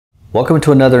Welcome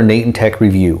to another NaytonTech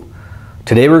review.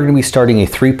 Today we're going to be starting a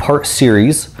three-part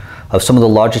series of some of the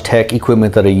Logitech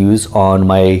equipment that I use on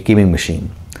my gaming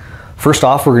machine. First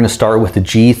off, we're going to start with the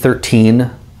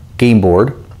G13 game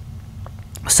board.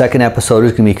 Second episode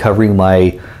is going to be covering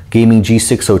my gaming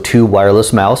G602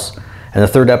 wireless mouse. And the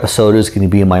third episode is going to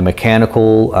be my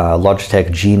mechanical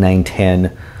Logitech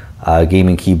G910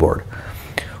 gaming keyboard.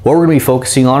 What we're going to be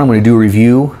focusing on, I'm going to do a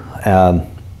review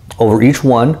over each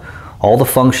one, all the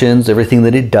functions, everything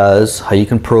that it does, how you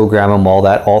can program them, all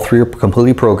that. All three are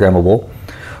completely programmable.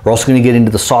 We're also going to get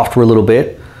into the software a little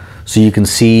bit so you can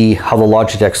see how the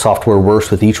Logitech software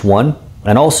works with each one.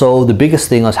 And also the biggest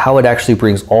thing is how it actually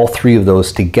brings all three of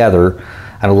those together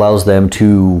and allows them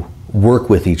to work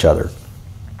with each other.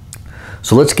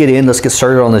 So let's get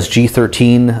started on this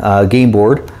G13 game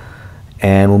board,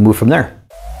 and we'll move from there.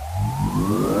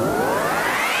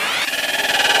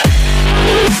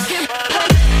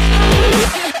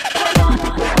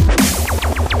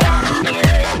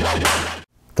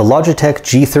 The Logitech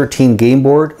G13 game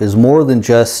board is more than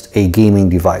just a gaming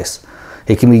device.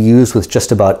 It can be used with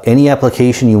just about any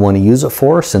application you want to use it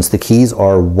for, since the keys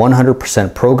are 100%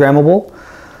 programmable.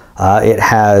 It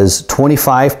has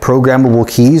 25 programmable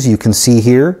keys you can see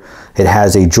here. It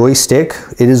has a joystick.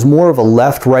 It is more of a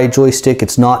left-right joystick.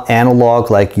 It's not analog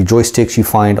like your joysticks you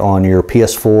find on your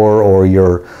PS4 or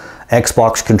your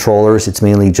Xbox controllers. It's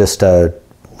mainly just a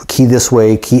key this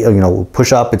way, key,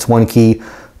 push up, it's one key,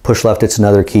 push left, it's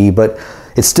another key, but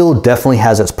it still definitely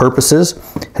has its purposes.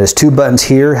 It has two buttons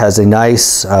here, has a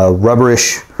nice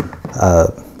rubberish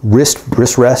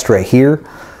wrist rest right here.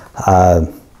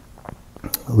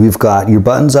 We've got your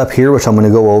buttons up here, which I'm going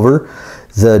to go over.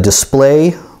 The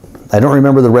display, I don't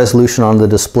remember the resolution on the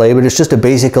display, but it's just a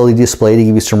basic LED display to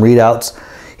give you some readouts.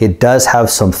 It does have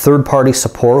some third-party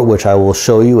support, which I will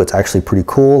show you. It's actually pretty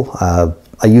cool.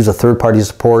 I use a third-party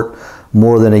support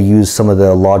more than I use some of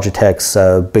the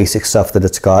Logitech's basic stuff that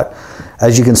it's got.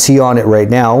 As you can see on it right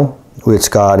now, it's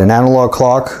got an analog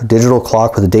clock, digital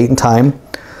clock with a date and time.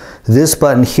 This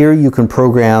button here you can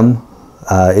program.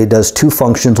 It does two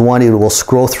functions. One, it will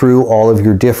scroll through all of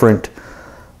your different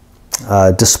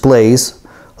displays.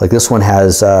 Like this one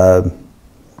has kind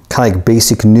of like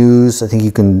basic news. I think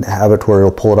you can have it where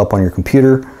it'll pull it up on your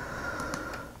computer.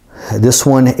 This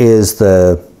one is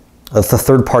the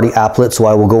third-party applet, so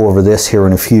I will go over this here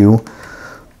in a few.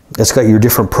 It's got your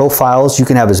different profiles. You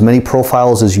can have as many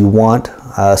profiles as you want.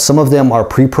 Some of them are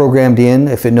pre-programmed in.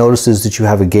 If it notices that you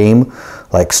have a game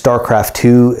like StarCraft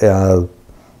 2,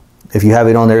 if you have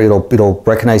it on there, it'll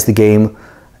recognize the game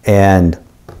and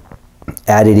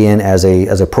add it in as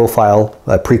a profile,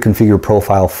 a pre-configured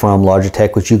profile from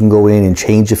Logitech, which you can go in and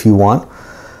change if you want.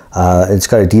 It's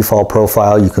got a default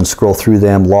profile. You can scroll through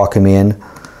them, lock them in.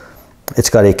 It's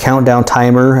got a countdown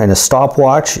timer and a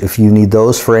stopwatch if you need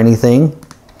those for anything.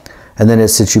 And then it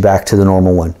sets you back to the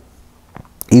normal one.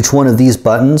 Each one of these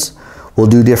buttons will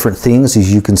do different things.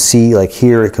 As you can see, like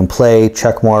here, it can play,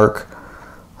 check mark.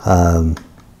 On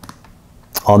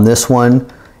this one,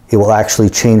 it will actually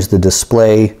change the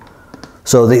display.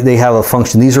 So they have a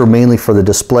function. These are mainly for the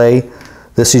display.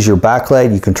 This is your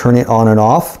backlight. You can turn it on and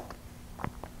off.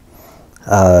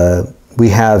 We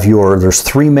have there's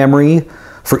three memory.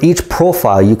 For each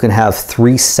profile, you can have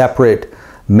three separate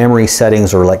memory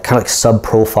settings, or kind of like sub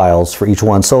profiles for each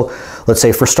one. So let's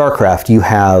say for StarCraft,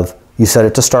 you set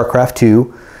it to StarCraft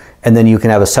 2, and then you can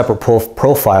have a separate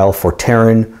profile for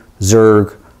Terran,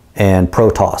 Zerg, and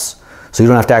Protoss. So you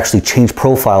don't have to actually change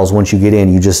profiles once you get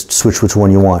in. You just switch which one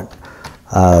you want.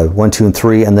 1, 2, and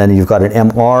 3, and then you've got an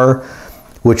MR,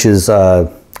 which is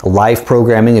live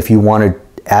programming. If you want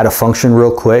to add a function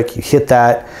real quick, you hit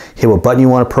that, hit what button you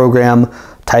want to program,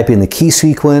 type in the key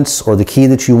sequence or the key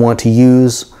that you want to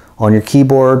use on your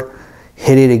keyboard,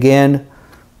 hit it again,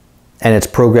 and it's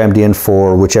programmed in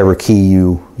for whichever key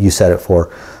you set it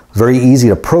for. Very easy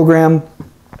to program.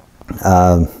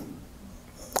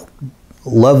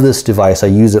 Love this device. I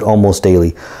use it almost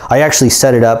daily. I actually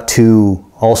set it up to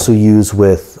also use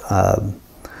with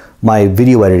my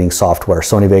video editing software,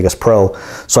 Sony Vegas Pro,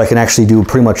 so I can actually do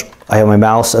pretty much, I have my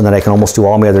mouse and then I can almost do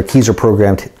all my other keys are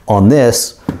programmed on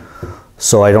this,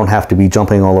 so I don't have to be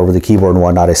jumping all over the keyboard and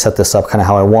whatnot. I set this up kind of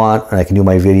how I want, and I can do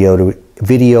my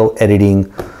video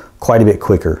editing quite a bit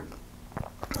quicker.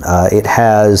 It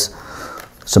has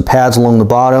some pads along the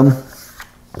bottom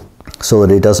so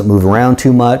that it doesn't move around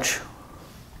too much.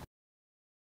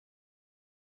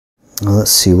 Let's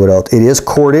see what else. It is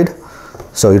corded,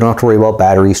 so you don't have to worry about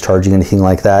batteries, charging, anything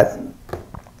like that.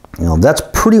 That's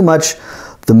pretty much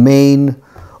the main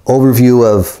overview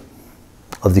of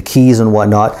the keys and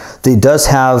whatnot. It does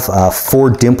have 4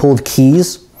 dimpled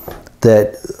keys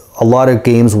that a lot of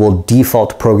games will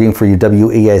default to programming for your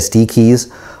WASD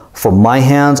keys. For my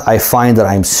hands, I find that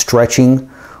I'm stretching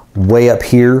way up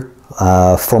here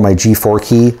for my G4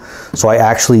 key. So I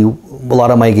actually, a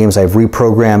lot of my games, I've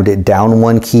reprogrammed it down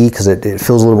one key because it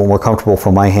feels a little bit more comfortable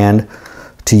for my hand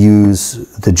to use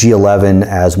the G11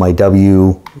 as my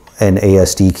W and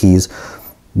ASD keys.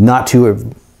 Not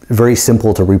too, very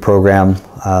simple to reprogram.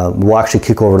 We'll actually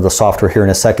kick over to the software here in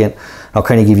a second. I'll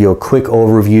kind of give you a quick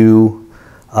overview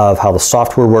of how the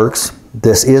software works.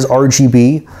 This is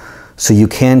RGB, so you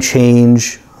can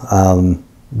change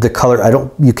the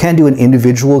color. You can't do an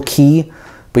individual key,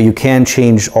 but you can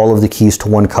change all of the keys to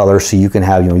one color. So you can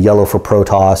have, yellow for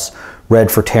Protoss, red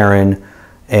for Terran,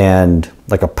 and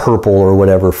like a purple or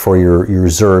whatever for your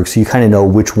Zerg. So you kind of know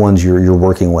which ones you're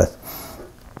working with.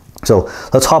 So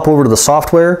let's hop over to the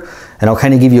software, and I'll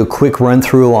kind of give you a quick run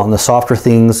through on the software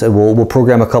things, and we'll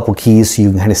program a couple keys so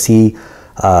you can kind of see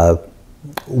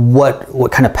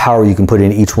what kind of power you can put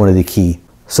in each one of the key.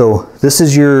 So this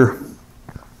is your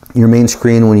main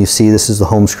screen. When you see this is the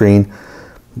home screen,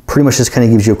 pretty much just kind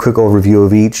of gives you a quick overview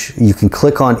of each. You can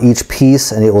click on each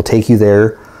piece and it will take you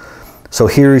there. So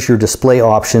here's your display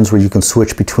options where you can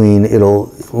switch between,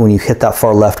 when you hit that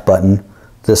far left button,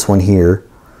 this one here,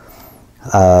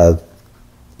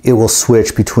 it will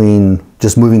switch between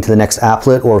just moving to the next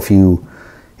applet, or if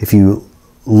you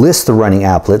list the running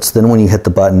applets, then when you hit the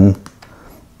button,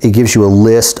 it gives you a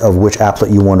list of which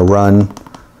applet you want to run,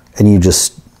 and you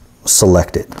just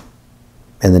select it,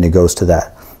 and then it goes to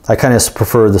that. I kind of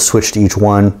prefer the switch to each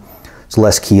one. It's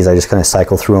less keys, I just kind of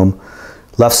cycle through them.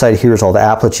 Left side here is all the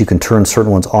applets. You can turn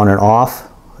certain ones on and off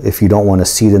if you don't want to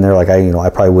see it in there. Like I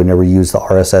probably would never use the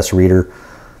RSS reader,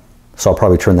 so I'll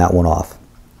probably turn that one off.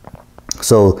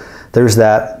 So there's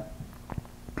that.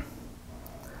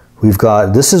 We've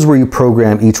got, this is where you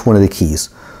program each one of the keys.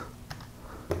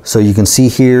 So you can see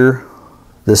here,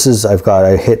 this is, I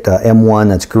hit M1,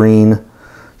 that's green.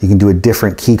 You can do a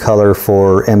different key color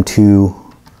for M2.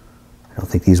 I don't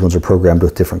think these ones are programmed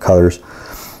with different colors.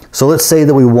 So let's say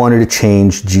that we wanted to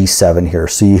change G7 here.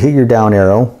 So you hit your down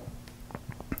arrow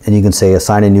and you can say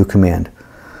assign a new command.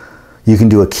 You can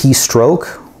do a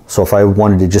keystroke. So if I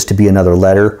wanted it just to be another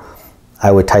letter,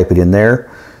 I would type it in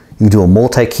there. You can do a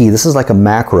multi-key. This is like a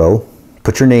macro.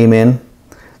 Put your name in,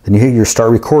 then you hit your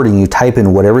start recording. You type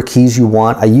in whatever keys you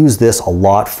want. I use this a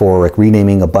lot for like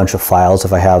renaming a bunch of files.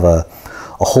 If I have a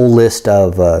whole list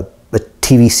of a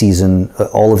TV season,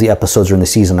 all of the episodes are in the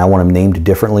season, I want them named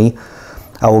differently,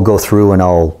 I will go through and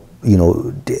I'll,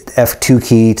 F2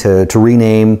 key to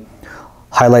rename,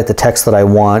 highlight the text that I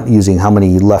want using how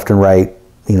many left and right,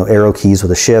 arrow keys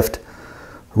with a shift,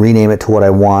 rename it to what I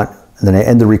want, and then I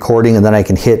end the recording, and then I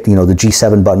can hit, the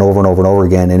G7 button over and over and over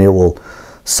again, and it will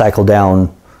cycle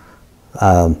down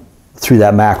through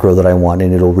that macro that I want,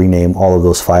 and it'll rename all of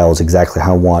those files exactly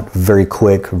how I want. Very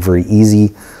quick, very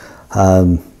easy.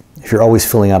 If you're always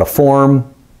filling out a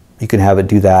form, you can have it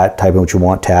do that. Type in what you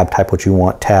want, tab, type what you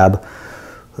want, tab.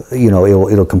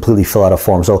 It'll completely fill out a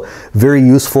form. So very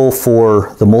useful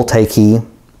for the multi-key.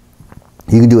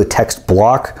 You can do a text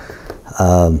block,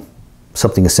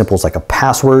 something as simple as like a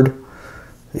password.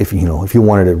 If you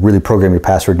wanted to really program your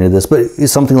password into this, but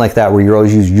it's something like that where you're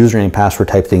always use username, password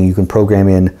type thing. You can program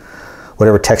in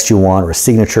whatever text you want or a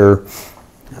signature.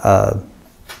 So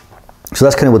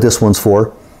that's kind of what this one's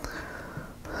for.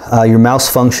 Your mouse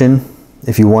function,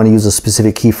 if you want to use a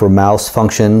specific key for mouse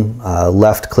function,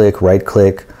 left click, right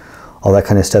click, all that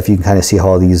kind of stuff. You can kind of see how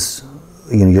all these,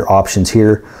 your options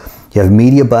here. You have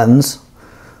media buttons.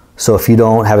 So if you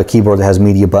don't have a keyboard that has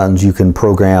media buttons, you can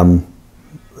program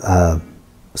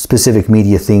specific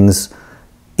media things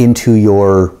into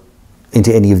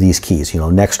any of these keys.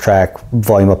 Next track,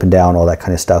 volume up and down, all that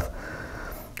kind of stuff.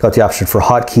 Got the option for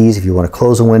hotkeys if you want to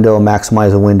close a window,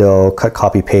 maximize a window, cut,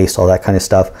 copy, paste, all that kind of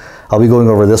stuff. I'll be going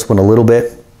over this one a little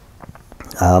bit.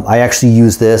 I actually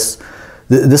use this.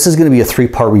 This is going to be a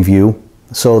three-part review.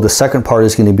 So the second part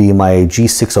is going to be my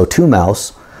G602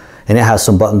 mouse, and it has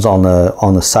some buttons on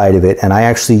the side of it. And I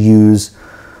actually use,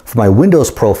 for my Windows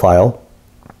profile,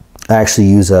 I actually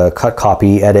use a cut,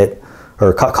 copy, edit,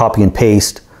 or cut, copy, and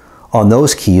paste on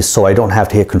those keys, so I don't have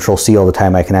to hit Control-C all the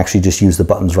time. I can actually just use the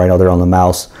buttons right out there on the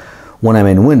mouse when I'm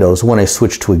in Windows. When I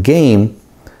switch to a game,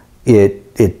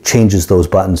 it changes those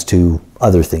buttons to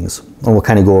other things. And we'll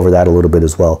kind of go over that a little bit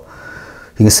as well.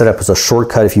 You can set up as a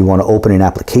shortcut if you want to open an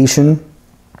application,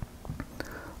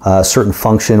 a certain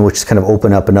function, which is kind of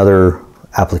open up another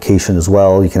application as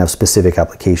well. You can have specific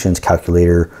applications,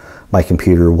 calculator, my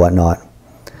computer, whatnot.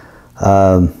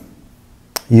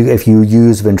 If you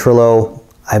use Ventrilo,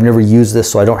 I've never used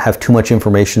this, so I don't have too much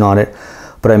information on it,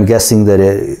 but I'm guessing that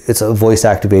it's a voice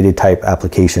activated type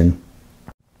application.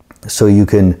 So you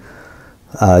can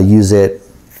use it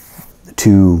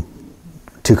to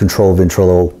control the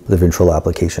ventrilo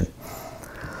application.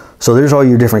 So there's all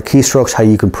your different keystrokes, how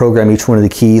you can program each one of the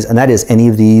keys, and that is any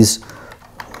of these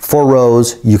 4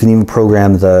 rows. You can even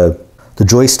program the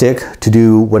joystick to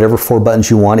do whatever 4 buttons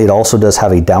you want. It also does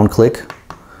have a down click.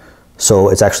 So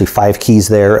it's actually 5 keys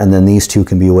there, and then these 2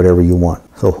 can be whatever you want.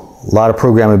 So a lot of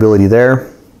programmability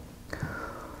there.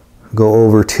 Go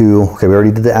over to, okay, we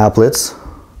already did the applets.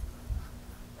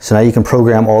 So now you can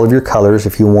program all of your colors.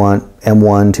 If you want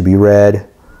M1 to be red,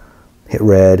 hit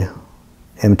red.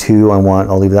 M2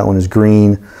 I'll leave that one as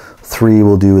green. 3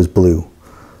 we'll do as blue.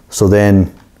 So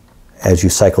then as you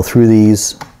cycle through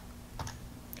these,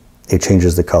 it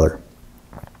changes the color.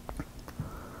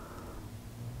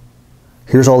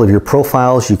 Here's all of your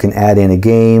profiles. You can add in a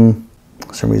game.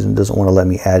 For some reason it doesn't want to let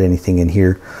me add anything in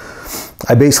here.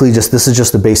 This is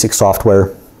just the basic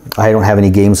software. I don't have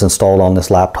any games installed on this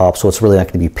laptop, so it's really not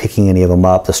going to be picking any of them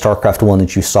up. The StarCraft one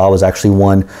that you saw was actually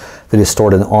one that is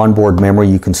stored in onboard memory.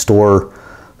 You can store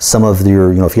some of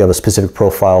your, if you have a specific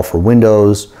profile for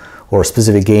Windows or a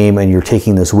specific game and you're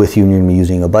taking this with you and you're going to be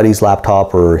using a buddy's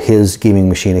laptop or his gaming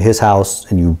machine at his house,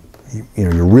 and you're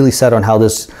really set on how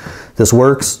this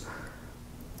works,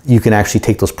 you can actually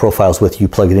take those profiles with you,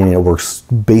 plug it in, and it works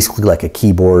basically like a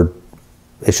keyboard.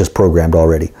 It's just programmed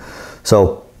already.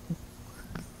 So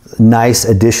nice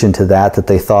addition to that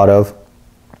they thought of.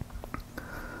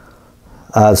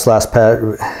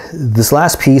 This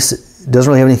last piece doesn't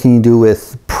really have anything to do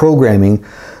with programming,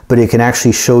 but it can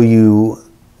actually show you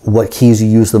what keys you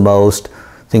use the most,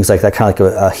 things like that, kind of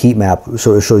like a heat map.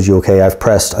 So it shows you, okay, I've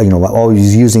pressed, I'm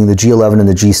always using the G11 and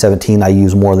the G17. I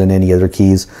use more than any other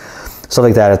keys. Stuff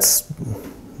like that. It's,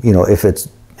 if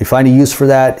you find a use for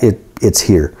that, it's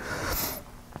here.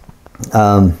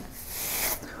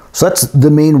 So that's the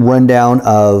main rundown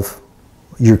of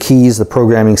your keys, the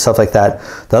programming, stuff like that.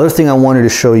 The other thing I wanted to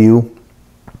show you,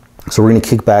 so we're going to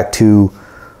kick back to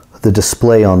the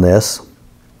display on this.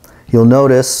 You'll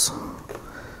notice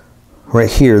right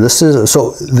here, this is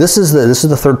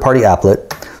the third-party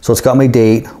applet. So it's got my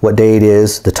date, what day it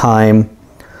is, the time.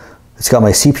 It's got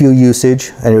my CPU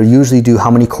usage, and it will usually do how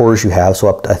many cores you have.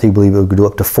 So I believe it will do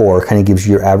up to 4. Kind of gives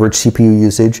you your average CPU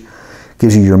usage,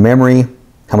 gives you your memory,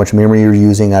 how much memory you're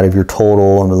using out of your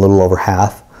total, and a little over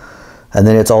half. And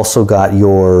then it's also got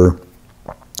your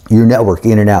network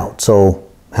in and out. So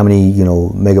how many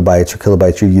megabytes or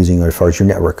kilobytes you're using as far as your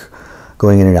network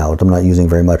going in and out. I'm not using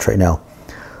very much right now.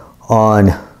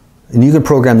 And you can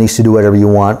program these to do whatever you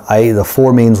want. The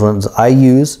 4 main ones I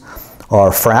use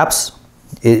are FRAPs.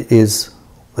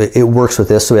 It works with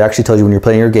this, so it actually tells you when you're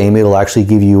playing your game. It'll actually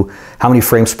give you how many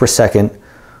frames per second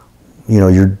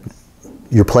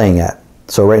you're playing at.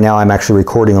 So right now I'm actually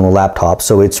recording on the laptop,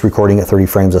 so it's recording at 30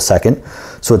 frames a second.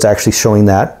 So it's actually showing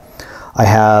that. I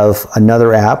have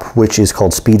another app which is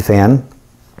called SpeedFan,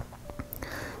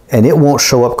 and it won't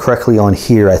show up correctly on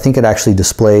here. I think it actually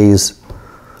displays,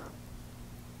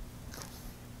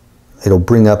 it'll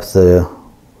bring up the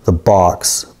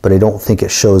box, but I don't think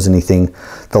it shows anything.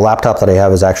 The laptop that I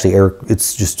have is actually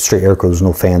it's just straight air code, there's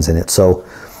no fans in it. So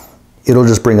it'll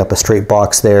just bring up a straight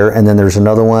box there. And then there's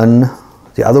another one.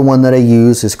 The other one that I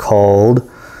use is called,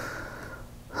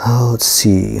 let's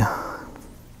see,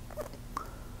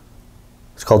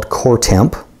 it's called Core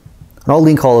Temp. And I'll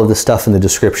link all of this stuff in the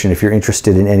description if you're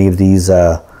interested in any of these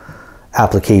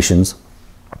applications.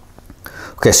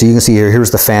 Okay, so you can see here's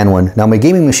the fan one. Now my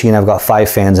gaming machine, I've got 5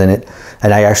 fans in it,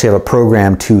 and I actually have a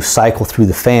program to cycle through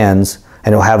the fans,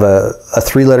 and it'll have a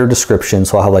 3-letter description.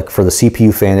 So I'll have, like, for the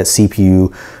CPU fan, it's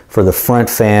CPU. For the front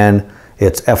fan,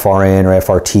 it's FRN or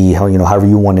FRT, however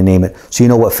you want to name it. So you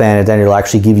know what fan it is, and it'll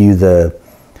actually give you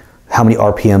how many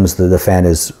RPMs the fan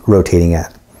is rotating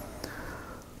at.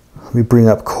 Let me bring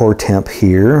up Core Temp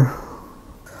here.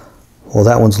 Well,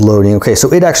 that one's loading. Okay,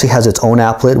 so it actually has its own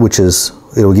applet, which is,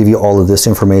 it'll give you all of this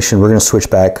information. We're going to switch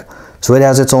back. So it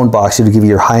has its own box. It'll give you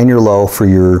your high and your low for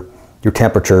your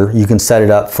temperature. You can set it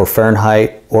up for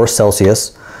Fahrenheit or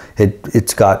Celsius.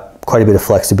 It's got quite a bit of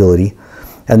flexibility.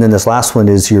 And then this last one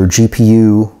is your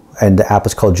GPU, and the app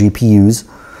is called GPUs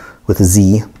with a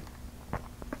Z.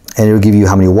 And it'll give you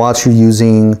how many watts you're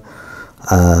using,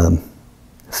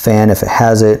 fan if it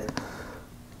has it,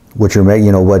 what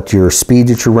your speed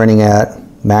that you're running at,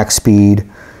 max speed,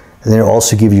 and then it'll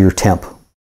also give you your temp.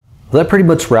 Well, that pretty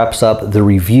much wraps up the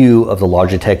review of the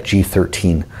Logitech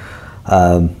G13.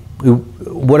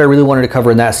 What I really wanted to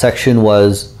cover in that section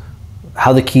was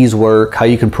how the keys work, how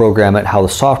you can program it, how the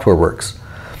software works.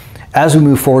 As we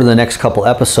move forward in the next couple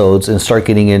episodes and start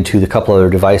getting into the couple other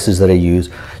devices that I use,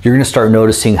 you're going to start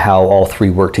noticing how all three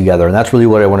work together. And that's really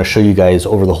what I want to show you guys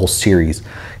over the whole series,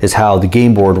 is how the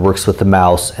game board works with the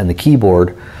mouse and the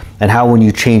keyboard, and how when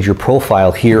you change your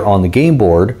profile here on the game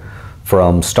board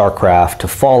from StarCraft to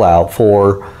Fallout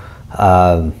 4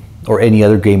 or any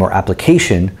other game or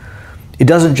application, it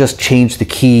doesn't just change the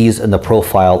keys and the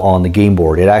profile on the game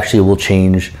board. It actually will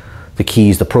change the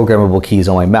keys, the programmable keys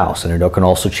on my mouse, and it can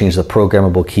also change the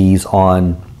programmable keys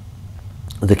on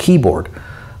the keyboard.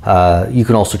 You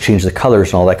can also change the colors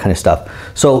and all that kind of stuff.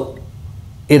 So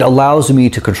it allows me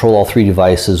to control all three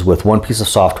devices with one piece of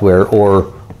software or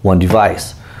one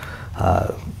device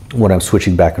when I'm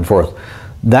switching back and forth.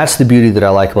 That's the beauty that I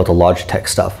like about the Logitech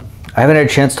stuff. I haven't had a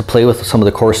chance to play with some of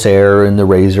the Corsair and the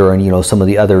Razer and, you know, some of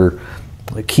the other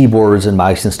keyboards and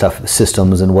mice and stuff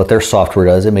systems and what their software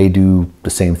does. It may do the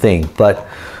same thing, but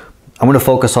I'm going to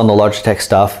focus on the Logitech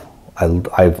stuff.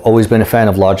 I've always been a fan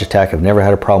of Logitech. I've never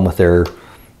had a problem with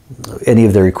any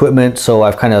of their equipment, so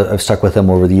I've stuck with them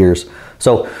over the years.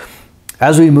 So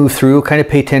as we move through, kind of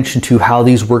pay attention to how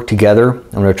these work together.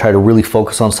 I'm going to try to really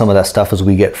focus on some of that stuff as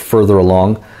we get further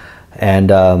along,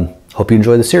 and hope you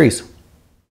enjoy the series.